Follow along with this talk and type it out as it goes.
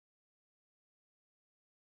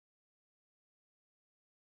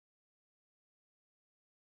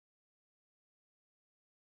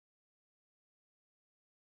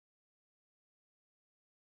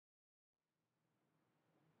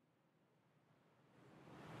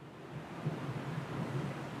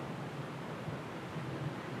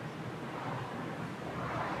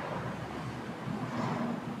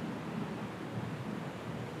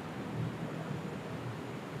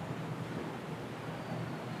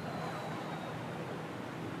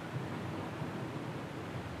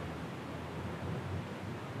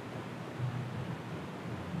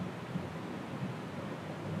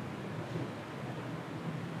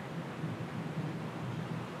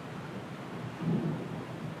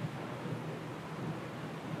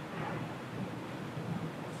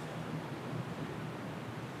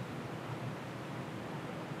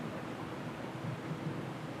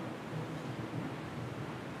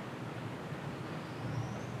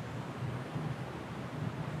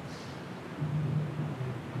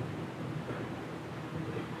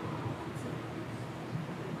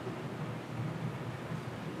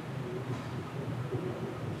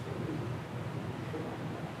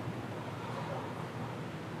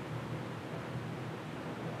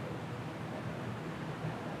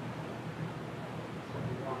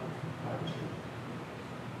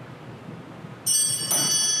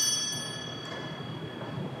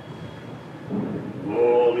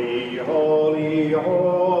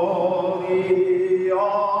holy,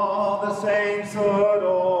 all the saints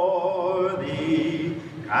adore thee,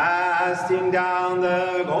 casting down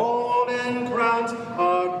their golden crowns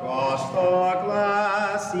across the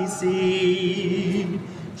glassy sea.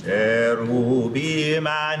 Cherubim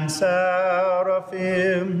and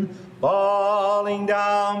seraphim falling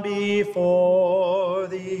down before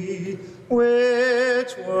thee,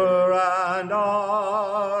 which were and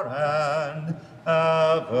are and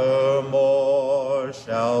evermore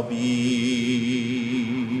shall be.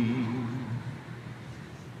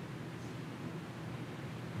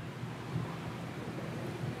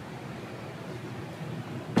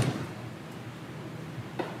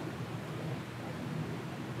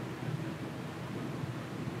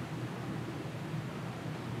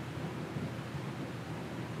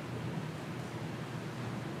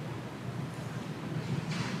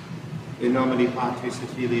 In nomine Patris et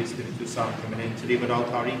Filii et Spiritus Sanctum, et in tributo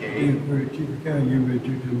altari Dei,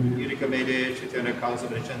 Irica mede, cetera causa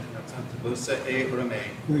precentum santibus, e ora me.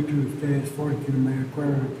 Quietus Deus fortune me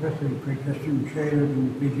acquire pressing praecestum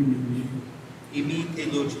caelum vigim. Imite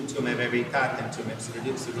lucem tuum e veritatem tuum,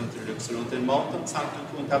 extraduxerunt in multum sanctum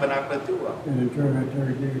tuum tabernacula tua. And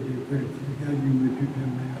interrogator Dei, praecestum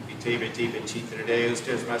me. Te retive citere Deus,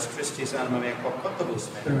 Deus mas Christis anima mea quoquotabus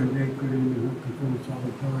me.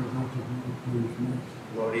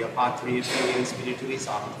 Gloria Patri et Filii et Spiritui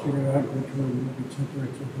Sancto.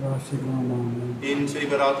 In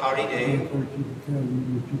tributo altari Dei,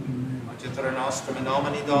 Magister nostrum in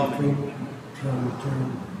nomine Domini,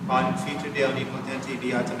 Confitur Dei omnipotenti,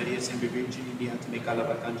 Beata Maria Semper Virgini, Beata Micala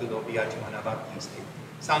Arcangelo, Beata Johanna Baptiste,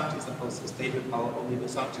 Sanctus Apostles, David Paul,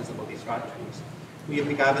 Omnibus Sanctus Abolis Fratris, qui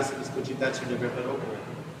applicabis in cogitationem de verbero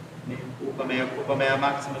culpa mea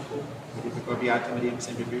maxima culpa, Medificor Beata Maria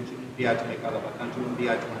Semper Virgini, Beata Micala Arcangelo,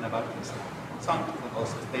 Beata Johanna Baptiste, Sanctus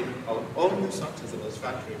Apostles, David Paul, Omnibus Sanctus Abolis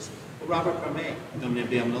Fratris, O Robert per me, Domine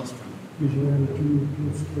Deum nostrum.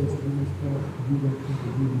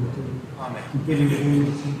 Amen.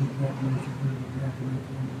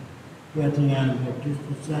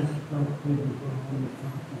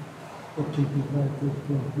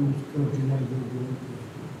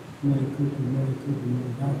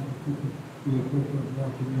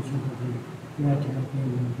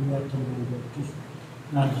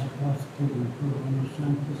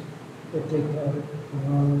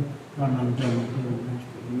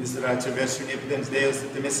 Miseratia vestri nipotens Deus,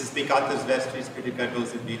 et missis peccatus vestris,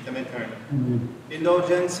 purificados in vitam aeternam.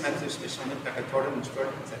 Indulgens, mentis missionem peccatorum,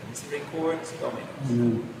 instructions, et misericordias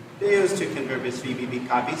Dominus. Deus tu converbis fibi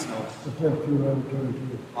vicabis nos.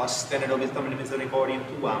 Ostene nobis Domine misericordiam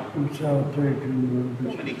tuam.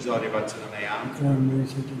 Domine exaudi rationem eam.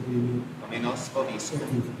 Dominos vobiscum.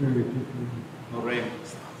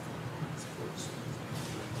 Oremus.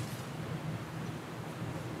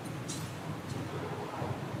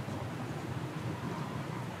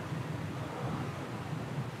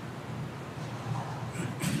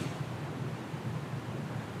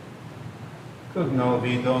 Quod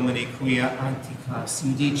novi Domini quia anticas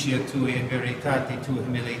indicia tui in veritate tu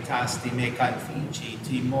humilitasti me confici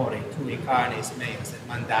timore tui carnes meas et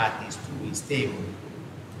mandatis tuis temui.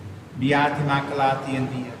 Beati maculati in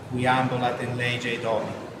via, qui ambulat in lege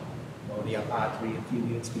Domini. Gloria Patri et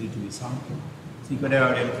Filii et Spiritui Sancto, sic ut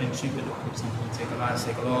erat in principio et nunc saecula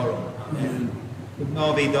saeculorum. Amen. Quod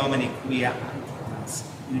novi Domini quia anticas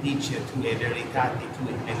indicia tui in veritate tu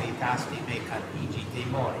humilitasti me confici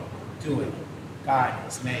timore tui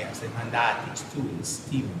carnes meas et mandatis tuis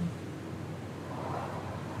timui.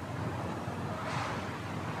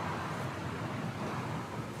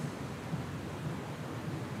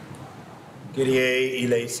 Kyrie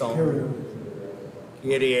eleison.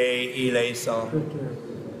 Kyrie eleison.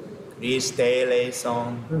 Christe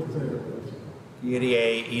eleison.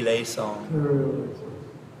 Kyrie eleison.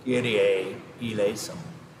 Kyrie eleison.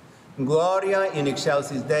 Gloria in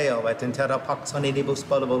excelsis Deo et in terra pax omnibus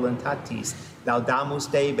bola voluntatis. Laudamus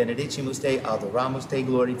Dei, benedicimus Dei, adoramus Dei,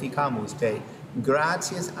 glorificamus Dei.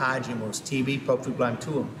 Gratias agimus tibi proprio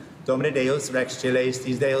tuum. Domine Deus rex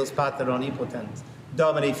celestis, Deus Pater omnipotens.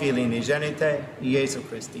 Domini Filii unigenite, Iesu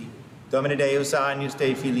Christi. Domine Deus agnus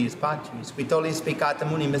Dei filius Patris, qui tollis peccata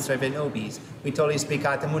muni miserere nobis, qui tollis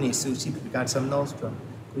peccata muni suscipicatum nostrum,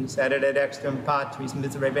 qui sedet et extrem Patris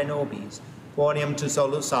miserere nobis, quoniam tu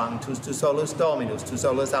solus sanctus, tu solus Dominus, tu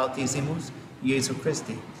solus Altissimus, Iesu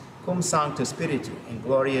Christi, cum Sanctus Spiritu, in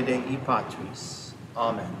gloria Dei Patris.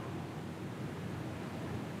 Amen.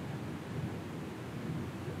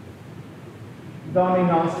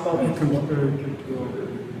 Dominos vobiscum.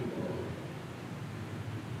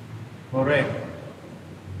 Ore.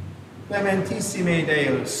 Clementissime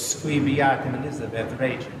Deus, qui beatum Elizabeth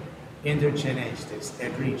regem, intercenestis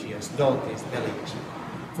egregius dotes bellici,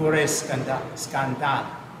 fures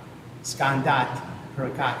scandati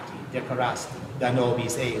percati decorasti, da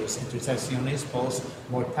nobis eius intercessionis post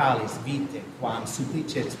mortalis vitae, quam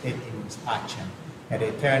supplices petimus pacem, et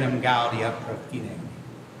aeternam gaudia per fine.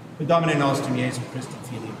 Per Domine nostrum Iesum Christum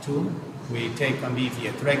Filii tuum, we take convivia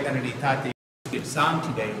et regna unitate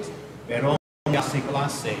Sancti Deus, per omnia saecula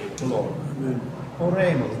seculorum. Amen.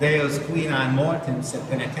 Oremus, Deus qui in mortem sed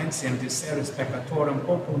penitentiam disseris peccatorum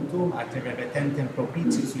populum tuum a te repetentem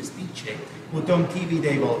propitius respice, utum tibi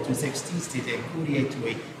de voltus extisti de curiae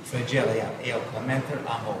tui flagellia eo clementer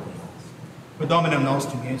amorios. Per Dominum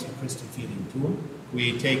nostrum Iesum Christum Filii tuum,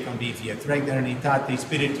 we take convivia et regna unitate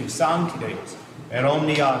Spiritus Sancti Deus, per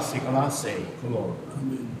omnia saecula seculorum.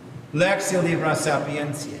 Amen. Lexia libra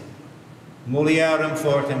sapientiae, mulierem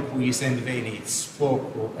fortem puis invenit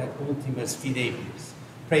foco et ultimus fidebus,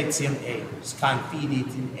 pretium eius, confidit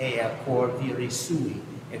in ea cor viri sui,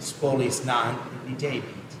 et spolis non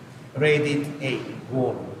videbit, redit ei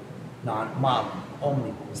vorum, non malum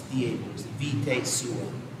omnibus diebus vitae suae,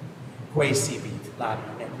 quaesivit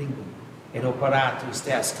labium et lingum, et operatus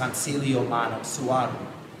des concilio manum suarum,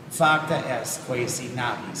 facta est quasi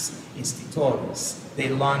nabis institutoris de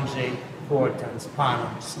longe portans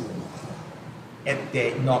panum suum, et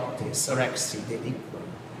de nocte surrexi delique,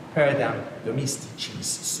 perdam domesticis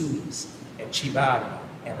suis, et cibaria,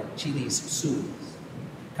 et chilis suis,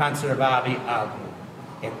 conservavi agro,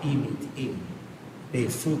 et imit illi, de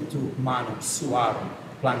fructu manum suarum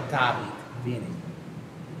plantavit vinem,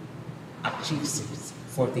 accisis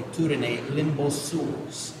fortitudine limbos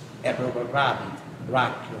suos, et roborabit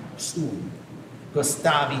brachium suum,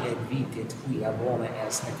 gustavit et vitit qui abona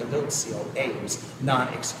est necadutio eius non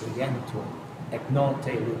excluentur, et note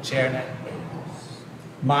lucerna eius.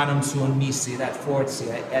 Manum suum miserat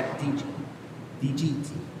fortia et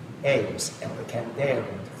digiti eius et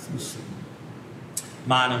recanderunt fusum.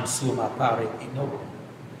 Manum suum apparit innocuum,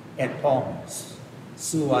 et palmus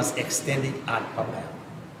suas extendit ad papel.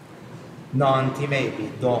 Non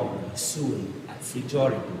timebit domini sui ad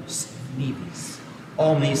frigoribus nivis,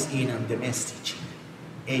 omnis inam domestici,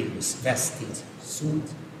 eius vestit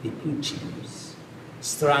sunt de plucius,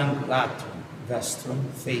 strangulatum vestrum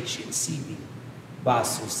fecit sibi,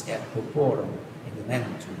 basus et poporum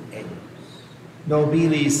elementum eius.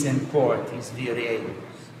 Nobilis in portis viri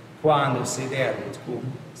eius, quando sederit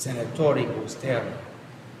cum senatoribus terra,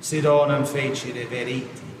 Sidonum fecit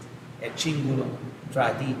veritit, et cingulum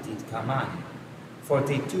traditit camania,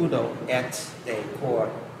 fortitudo et de cor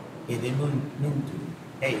elementum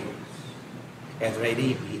eius, et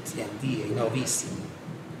redibit in die novissimi,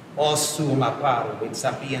 os sum apparuit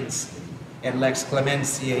sapientiae, et lex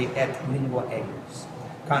clementiae et lingua eius,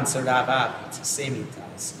 conservavit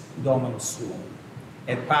semitas domum suum,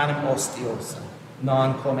 et panem ostiosa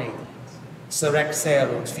non comedit,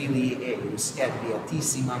 surrexerunt filii eius, et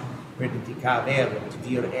beatissimam predicaverunt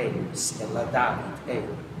vir eius, et laudavit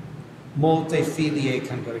eum. Multe filiae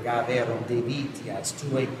congregaverunt de vitias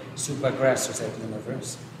tuae subagressus et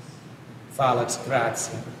universus. Fallax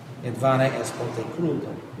gratia, et vana est pote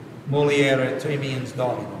crudum, muliere tremiens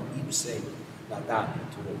dominum, ipse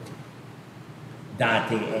laudavit tuae.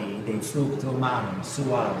 Date ei de fructo manum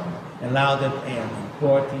suarum, et laudat eam in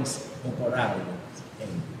portis operarius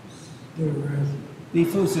eius.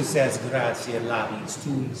 Diffusus est gratia labis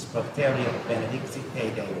tuis, propterio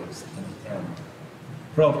benedictite Deus in aeternum.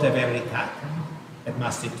 Propter veritatem, et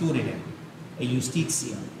mastitudinem, et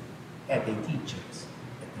justitiam, et etices,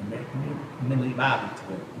 et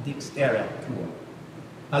milibabitur dixtera tua.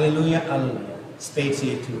 Alleluia, alleluia,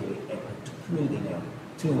 specie tui, et prudine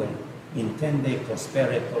tue, intende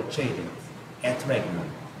prospere procedit, et regnum.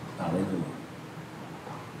 Alleluia.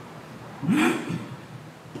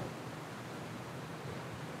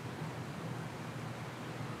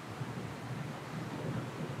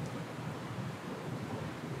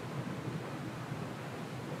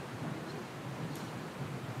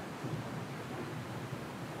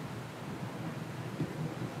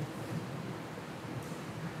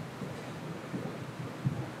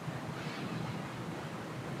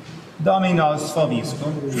 Dominos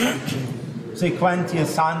vobiscum, sequentia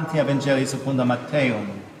Sancti Evangelii secunda Matteum.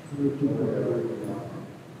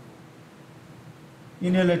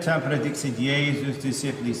 In ille tempore dixit Iesus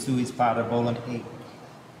disciplis suis parabolum eic.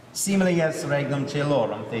 Simile est regnum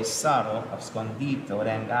celorum Thesaro abscondito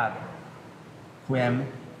rengado, quem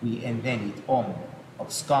qui invenit homo,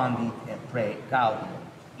 abscondit et pre gaudio,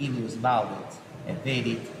 illius baldet, et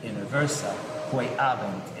vedit in reversa, quae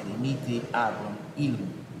abent et imiti abum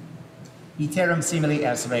illum. iterum simile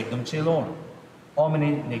est regnum caelorum,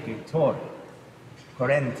 homini negitor,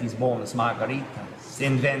 correntis bonus margaritas,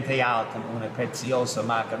 invente altum una preciosa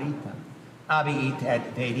margarita, abiit et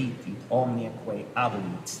veritit omniaque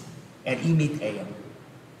abuit, et imit eam.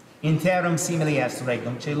 Interum simile est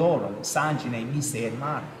regnum caelorum, sangine miser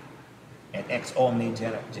mare, et ex omni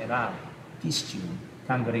gerare, piscium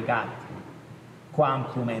congregati, quam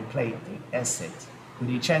cum in plete esset,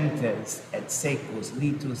 udicentes et secus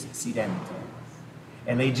litus sidenter,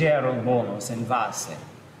 et legerum bonus in vase,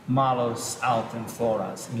 malus altum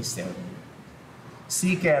foras miserum.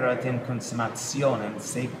 Sic erat in consummationem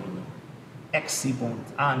saeculi, exibunt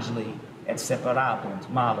angeli et separabunt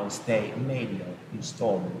malus de medio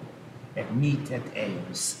justorum, et mitet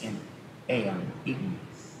eius in eam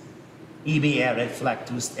ignis. Ibi erat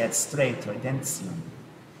flectus et strait redentium,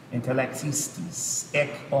 intellectistis ec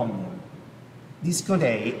omnium.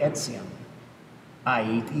 Discodei etiam,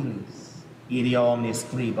 ait illis, iri omnis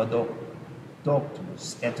scriba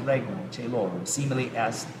doctus et regnum caelorum simile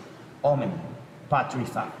est hominem patri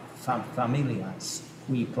familias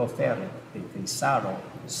qui proferet de thesaro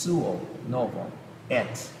suo novo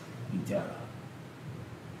et itera.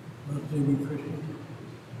 Birthday be Christian.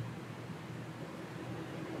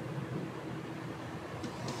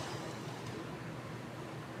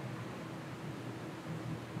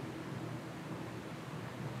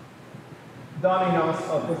 Dominos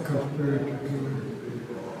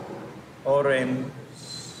orem.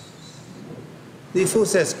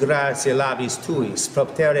 Diffuses gratia labis tuis,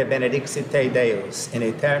 proptere benedixit te Deus, in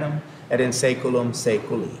aeternum et in saeculum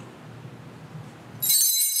saeculi.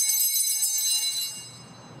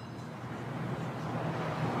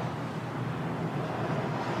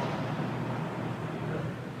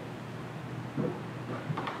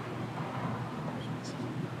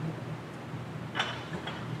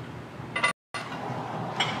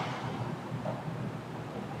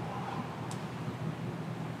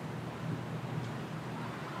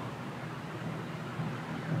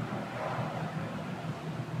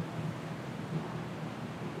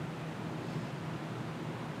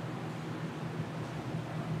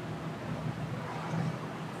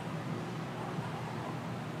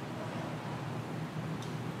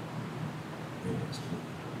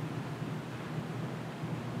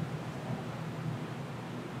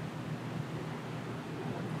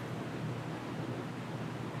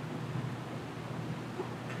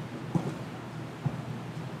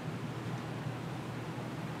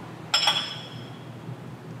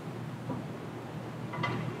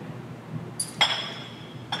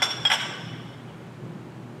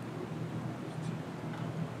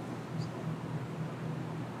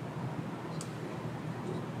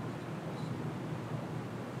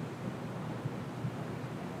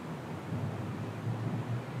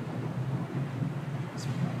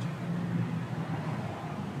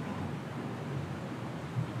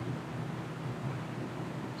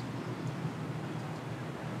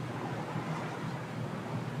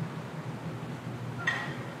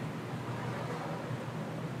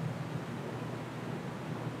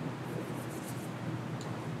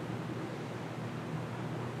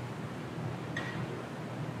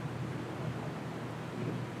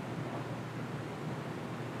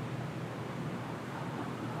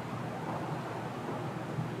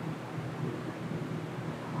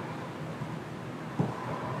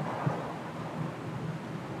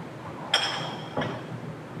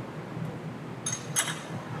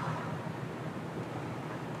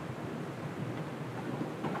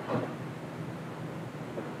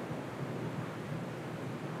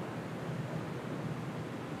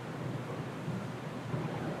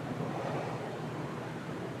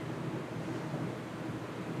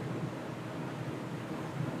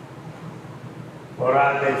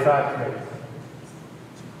 Orate fratres.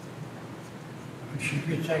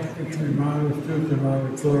 Principio sacrificium malus tutum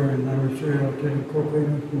ave gloria in our serial ten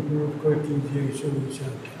corporemus cum cortis Jesu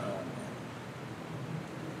Sancti.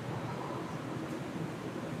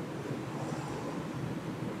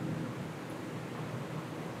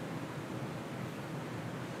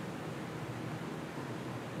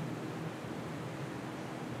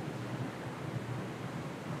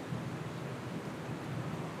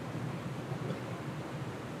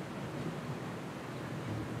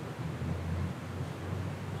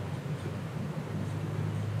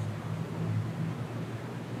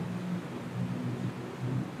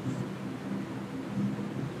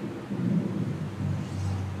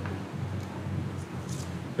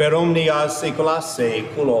 Per omnia saecula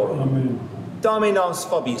saeculorum. Amen. Dominos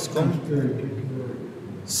vobiscum.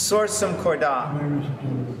 Sursum cordatum.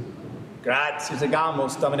 Gratias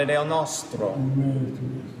agamus Domine Deo nostro.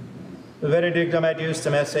 Benedictum et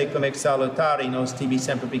justum et secum ex salutari nos tibi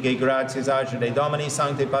semperfice gratias agere Domini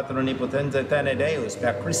sancte Pater omnipotens et tene Deus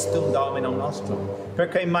per Christum Dominum nostrum,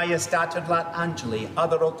 perque maestatem lat angeli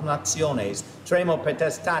adoratum nationes, tremo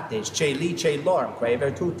potestates celice lorumque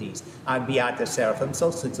virtutis, ad beata seraphim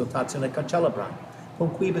solst exultatione concelebrant,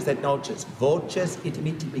 cum quibus et noces voces et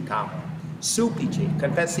multiplicamur, supplici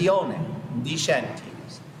confessione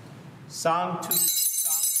discentis. Sanctus,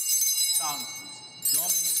 Sanctus, Sanctus,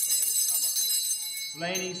 Dominus Deus Sabaoth,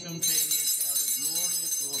 pleni sunt celi et terra, gloria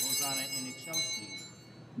tua, Hosanna in excelsis.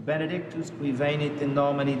 Benedictus qui venit in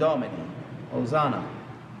nomine Domini, Hosanna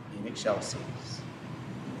in excelsis.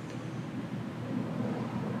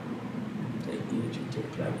 Te iudice te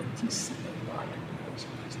clementissime Maria, Deus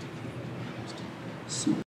Christi,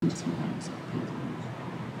 supplici nos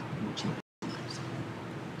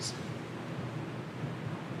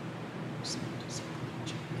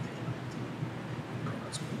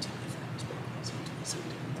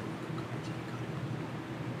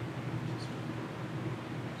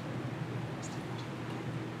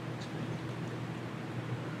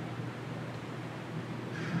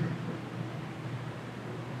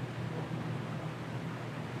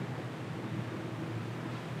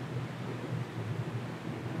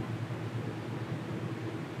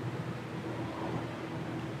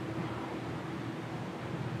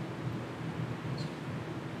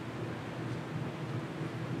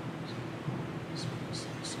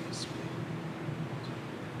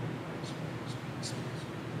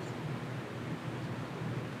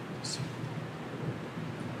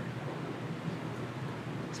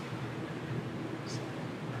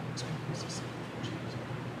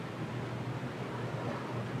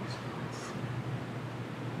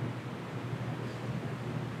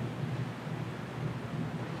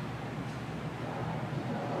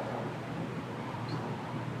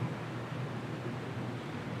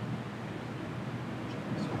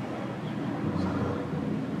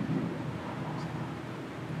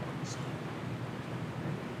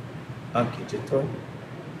Anciditur.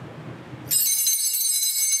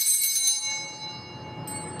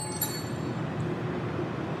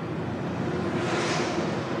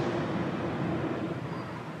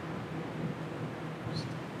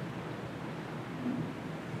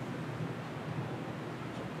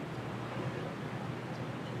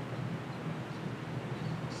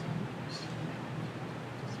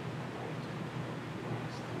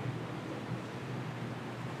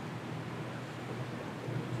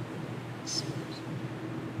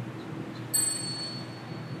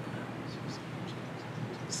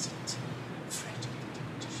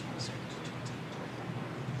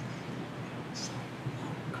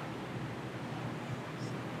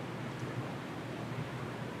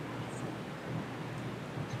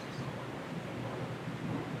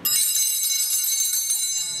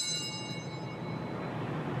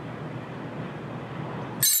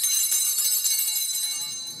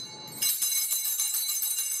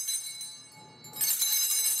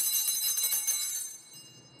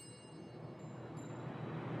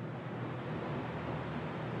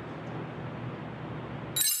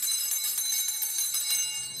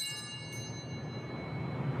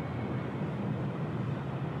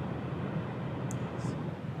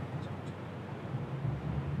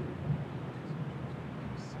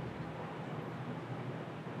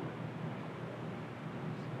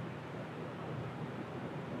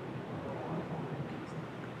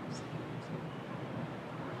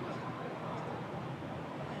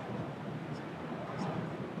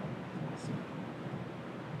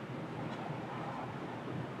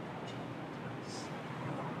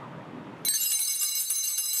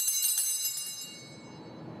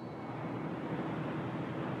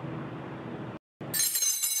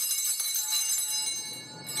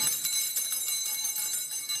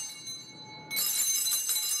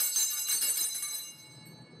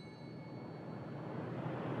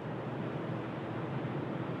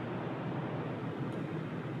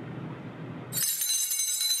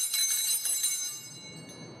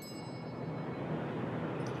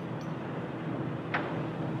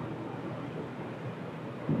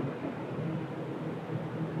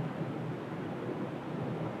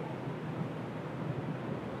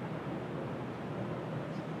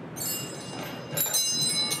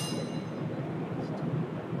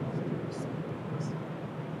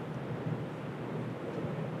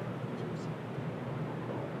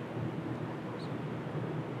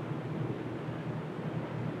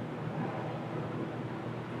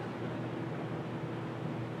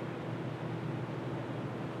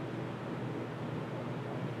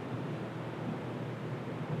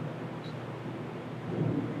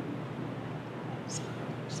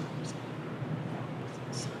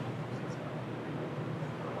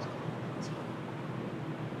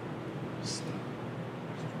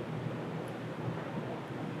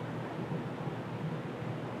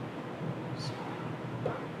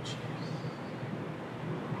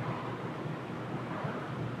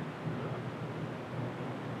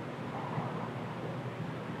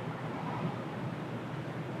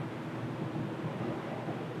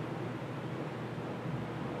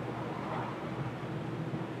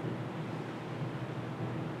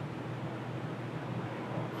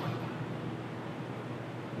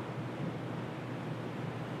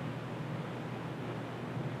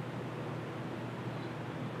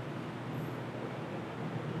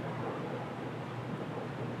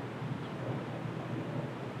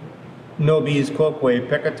 Nobis quoque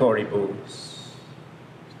peccatoribus.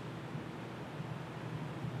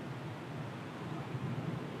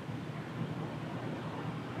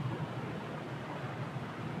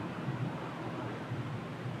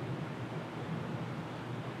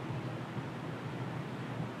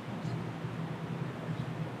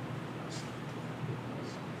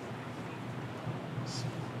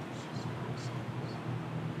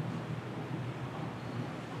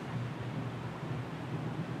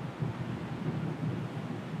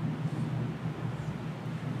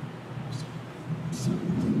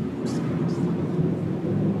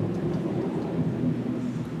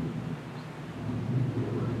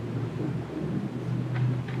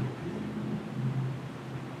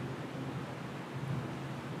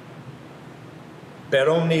 Per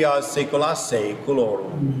omnia saecula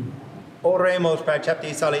saeculorum. Oremus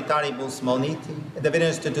percepti salitaribus moniti, et divina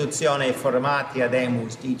institutione formati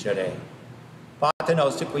ademus dicere. Pater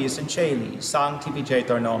noster qui es in celi,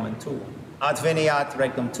 sanctificetur nomen tuum. Adveniat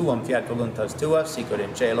regnum tuum, fiat voluntas tua, sicut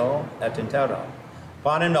in cielo et in terra.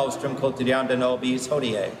 Panem nostrum quotidianum da nobis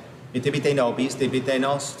hodie, et debite nobis debite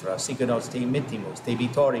nostra, sicut nos dimitimus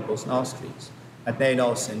debitoribus nostris, et ne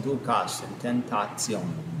nos inducas in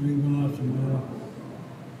tentationem.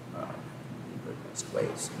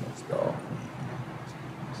 Ways. Let's go.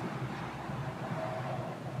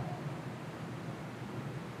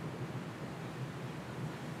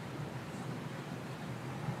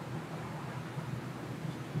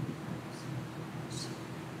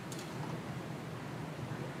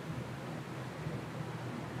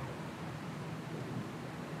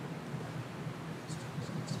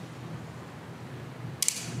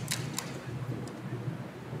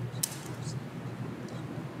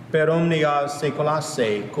 Per omnia saecula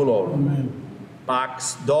saeculorum. Amen.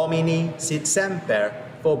 Pax Domini sit semper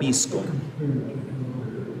vobiscum.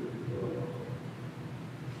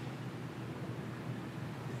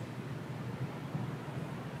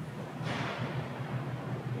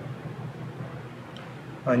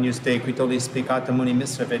 Agnus Dei qui tollis peccata mundi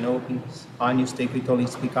miserere nobis. Agnus Dei qui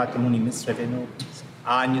tollis peccata mundi miserere nobis.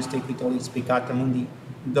 Agnus Dei qui tollis peccata mundi,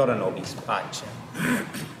 dora nobis pacem.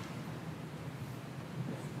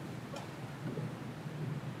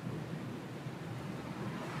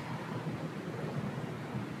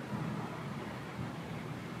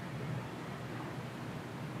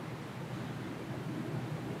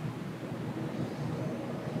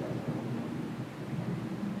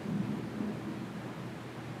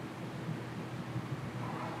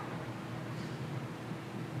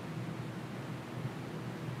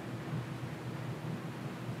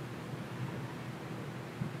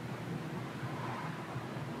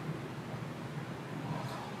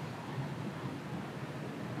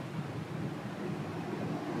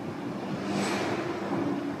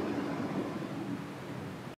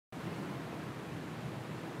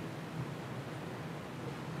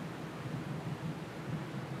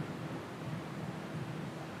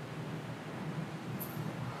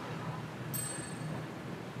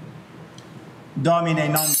 Domine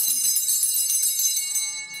non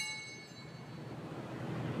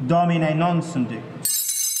Domine non sundic.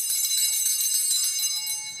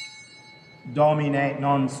 Domine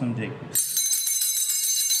non sundic.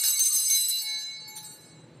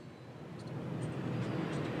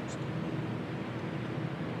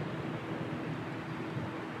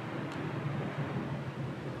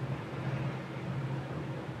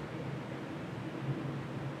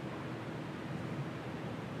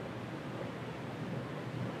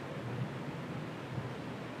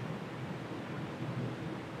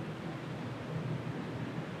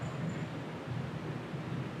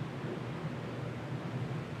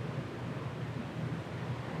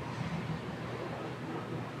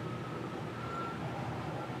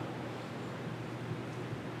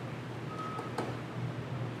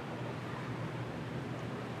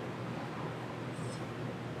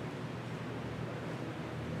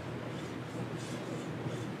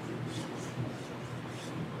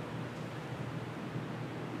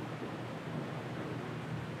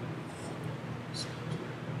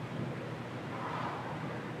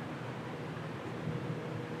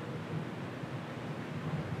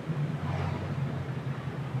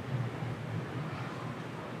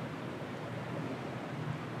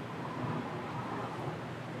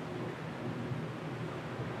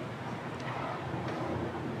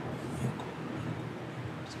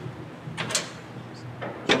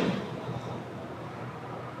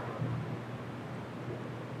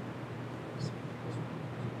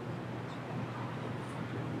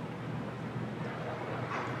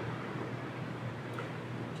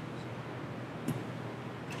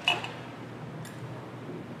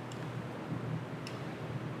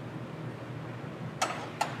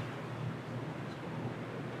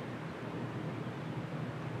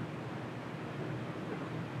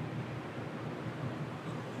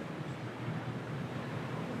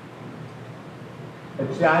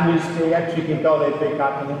 Se agnus te et dole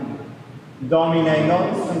peccatum, Domine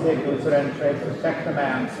non sum Deus rentre perfecta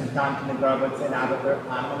meam, sum tantum grabit in abiter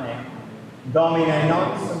anima meam. Domine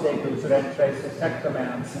non sum Deus rentre perfecta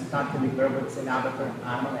meam, sum tantum grabit in abiter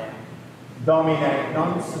anima meam. Domine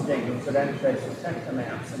non sum Deus rentre perfecta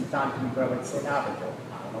meam, sum tantum grabit in abiter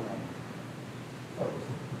anima meam.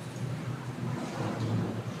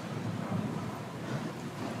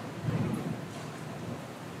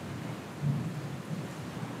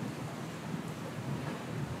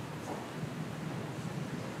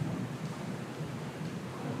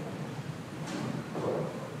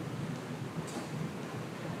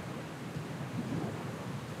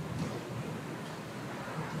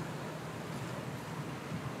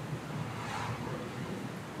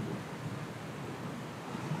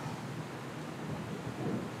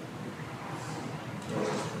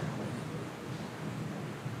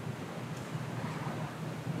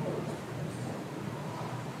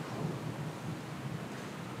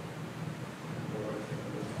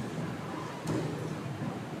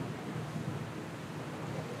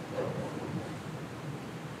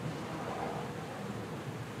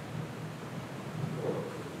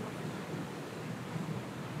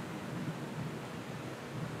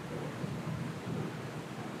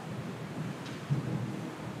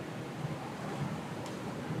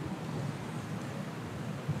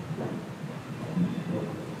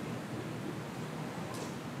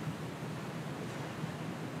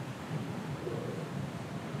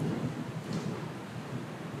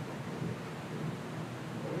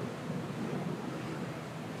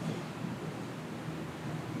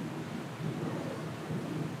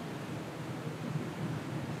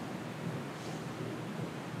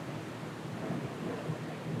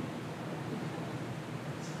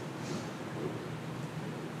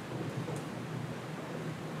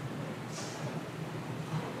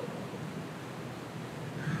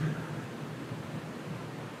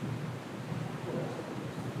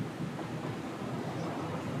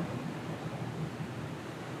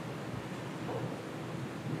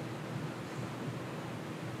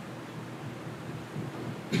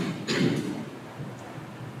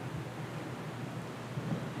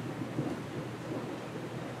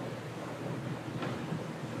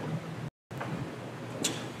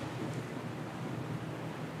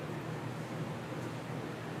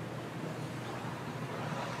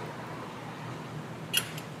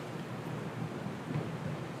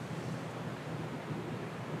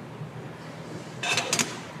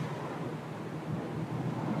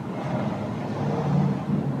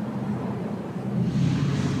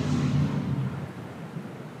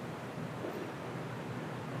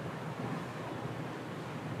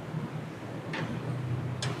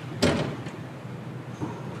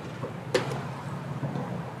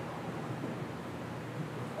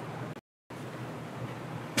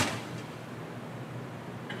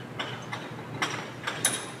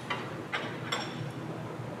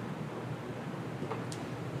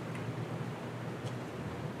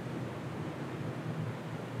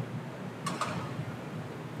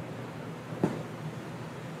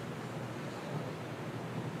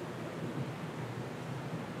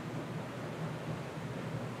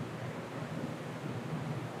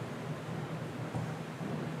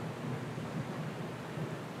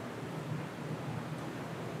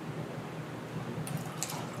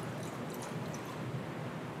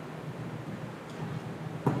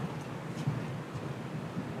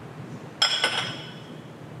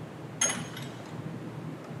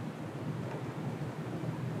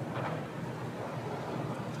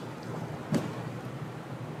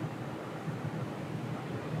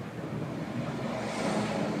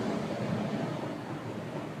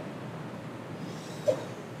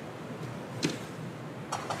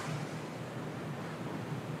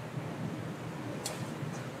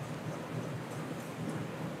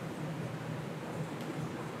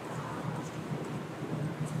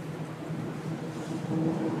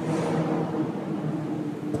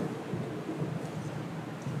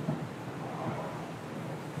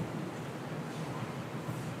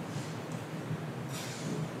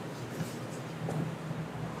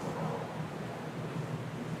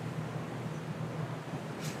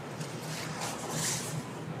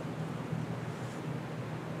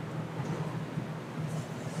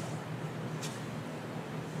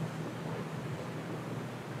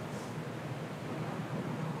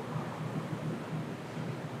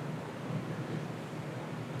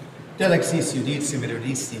 Delexis judicium et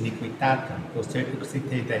judici iniquitatem,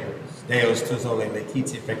 posterquite Deus, Deus tu sole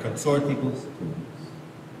letitia per consortibus,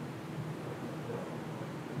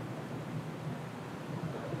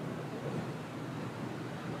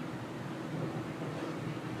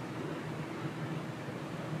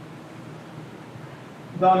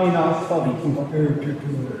 Dominus vobiscum. Spiritu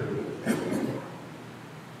tuo.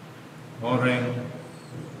 Orem.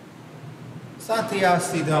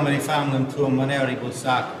 Satiasti Domini famulum tuum maneribus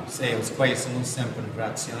sacris, eos quaesimus semper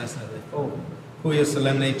gratialis nelle fovum, cuia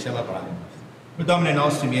solemne celebramus. Per Domine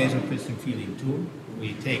nostrum Iesum Christum Filium tuum,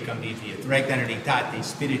 we take on thee fiat recta Trinitate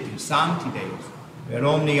Spiritus Sancti Deus, per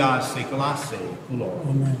omnia saecula saeculorum.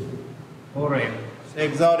 Amen. Orem.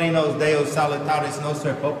 Exaudi nos Deus salutaris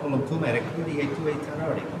nostre populum tuum et recudie tue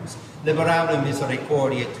terroribus, liberavum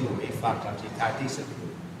misericordiae tuae factitatis et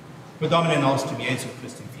tuum. Per Domine nostrum Iesum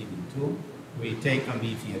Christum Filium tuum, we take on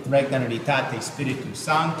thee fiat recta Trinitate Spiritus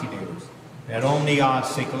Sancti Deus, per omnia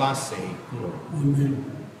saecula saeculorum. Amen.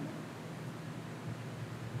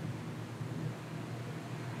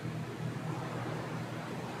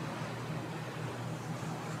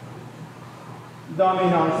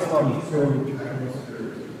 Dominus vobiscum. Spiritu tuo.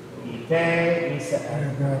 Ite Missale.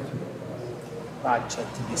 Grazie. Pace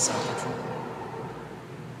tibi sancti.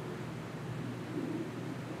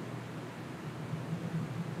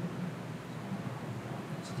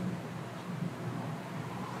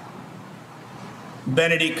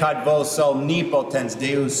 Benedicat vos omnipotens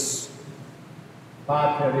Deus,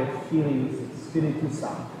 Pater et Filius et Spiritus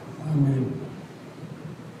Sanctus. Amen.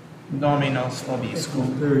 Dominus vobiscum.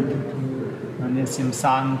 Spiritu tuo. Anissim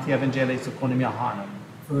Sancti Evangelii secundum Johannem.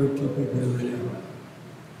 Fortific Domine.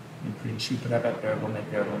 In principio erat verbum et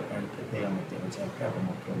verbum erat Deum et Deus et verbum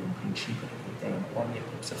et in principio et Deum omnia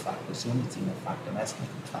ipsa factus unitina factum est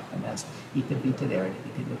et factum est ita vita erat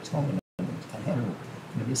ita lux hominum tanherum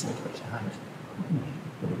nobis et Johannes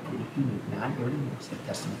but it non early et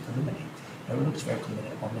testament illuminate lux vercum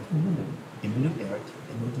et omnia humanum immunum erat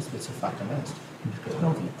et nudus ipsa factum est in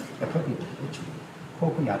novi et proprio which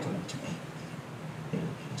copiatum to me He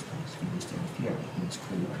was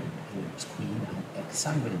queen ex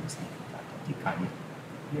sanguinis Ticania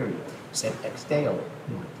Fury sed ex Deo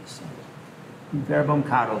mortis verbum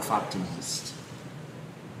caro factum est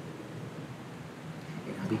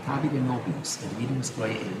et habitabit in nobis et vidimus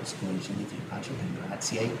gloria eos gloria geniti patria et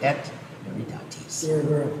gratiae et veritatis.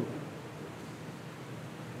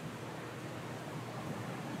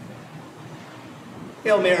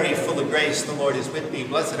 Hail Mary, full of grace, the Lord is with thee.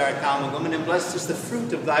 Blessed art thou among women, and blessed is the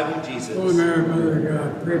fruit of thy womb, Jesus. Holy Mary, Mother of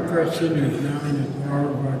God, pray for us sinners now and at the hour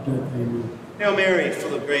of our death. Amen. Hail Mary,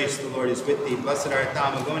 full of grace, the Lord is with thee. Blessed art thou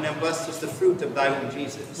among women, and blessed is the fruit of thy womb,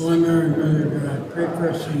 Jesus. Holy Mary, Mother of God, pray for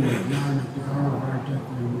us sinners now and at the hour of our death.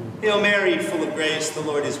 Amen. Hail Mary, full of grace, the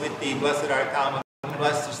Lord is with thee. Blessed art thou among women, and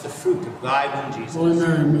blessed is the fruit of thy womb, Jesus. Holy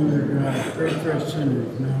Mary, Mother of God, pray for us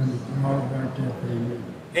sinners now and at the hour of our death. Amen.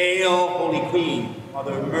 Hail, Holy Queen,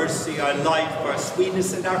 Mother of mercy, our life, our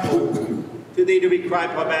sweetness, and our hope. To thee do we cry,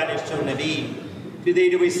 poor banished children of Eve. To thee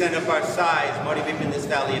do we send up our sighs, mourning deep in this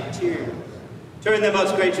valley of tears. Turn the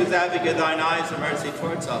most gracious advocate thine eyes of mercy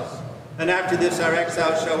towards us. And after this our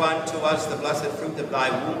exile, show unto us the blessed fruit of thy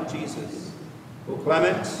womb, Jesus. O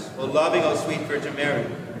clement, O loving, O sweet Virgin Mary,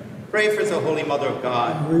 pray for us, O Holy Mother of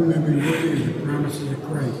God. We may be worthy of the promises of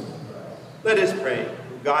Christ. Let us pray.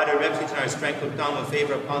 God, our refuge and our strength, look down with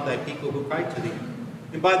favor upon thy people who cry to thee.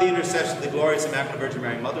 And by the intercession of the glorious Immaculate Virgin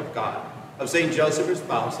Mary, Mother of God, of Saint Joseph, her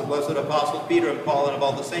spouse, the blessed apostles Peter and Paul, and of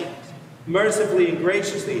all the saints, mercifully and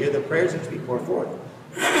graciously hear the prayers which we pour forth,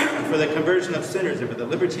 and for the conversion of sinners, and for the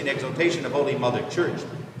liberty and exaltation of Holy Mother Church,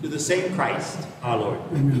 through the same Christ, our Lord.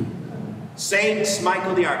 Amen. Saint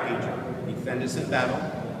Michael the Archangel, defend us in battle,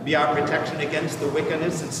 be our protection against the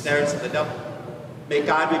wickedness and snares of the devil. May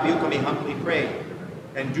God rebuke, and we humbly pray.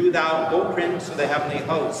 And do thou, O Prince of the heavenly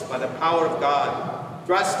hosts, by the power of God,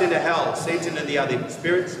 thrust into hell Satan and the other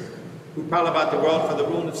spirits who prowl about the world for the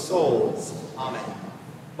ruin of souls. Amen.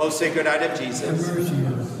 Most sacred heart of Have Jesus. mercy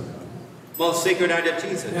on us. Most sacred heart of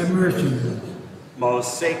Jesus. Have mercy on us.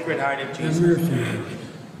 Most sacred heart of Have Jesus. mercy on us.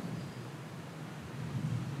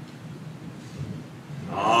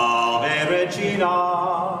 Ave Regina,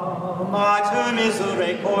 Mater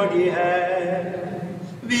Misericordiae,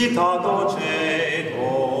 vita dulcedo,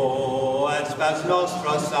 et spes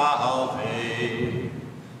nostra salve.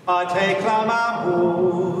 A te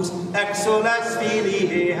clamamus, exules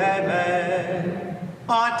filii Hebe,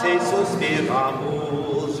 a te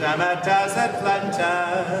suspiramus, gemetes et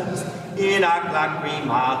flentes, in ac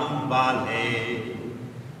lacrimalum vale.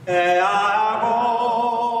 Eago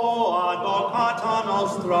advocata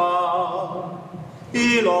nostra,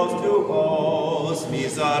 ilos tuos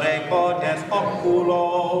misericordes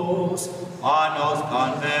oculos, a nos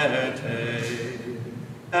converte.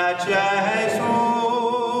 Et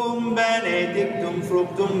Jesum benedictum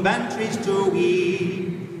fructum ventris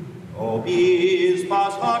tui, nobis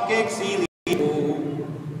pas hoc exilium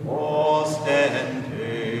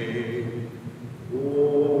ostende.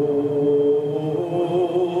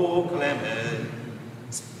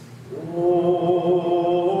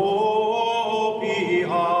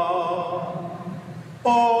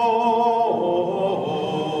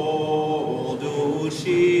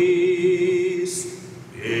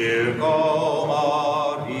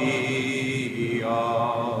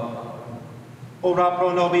 Ora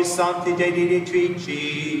pro nobis sancti Dei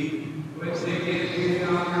Dietrici.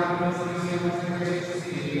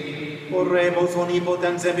 Oremus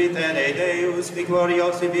omnipotens vitere Deus, vi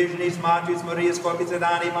gloriosi Virginis Matris Marias corpus et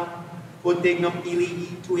anima, ut dignum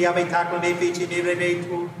ilii tui habitaclum effici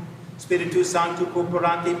mireretur, Spiritus Sanctus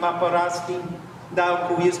corporanti paparasti, thou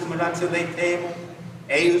cuius commeratio letemo,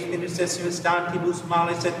 eius intercessius stantibus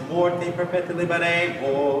malis et morte perpetua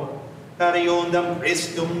liberemur, per iundam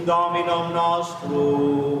Christum Dominum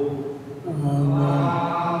nostrum.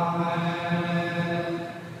 Amen.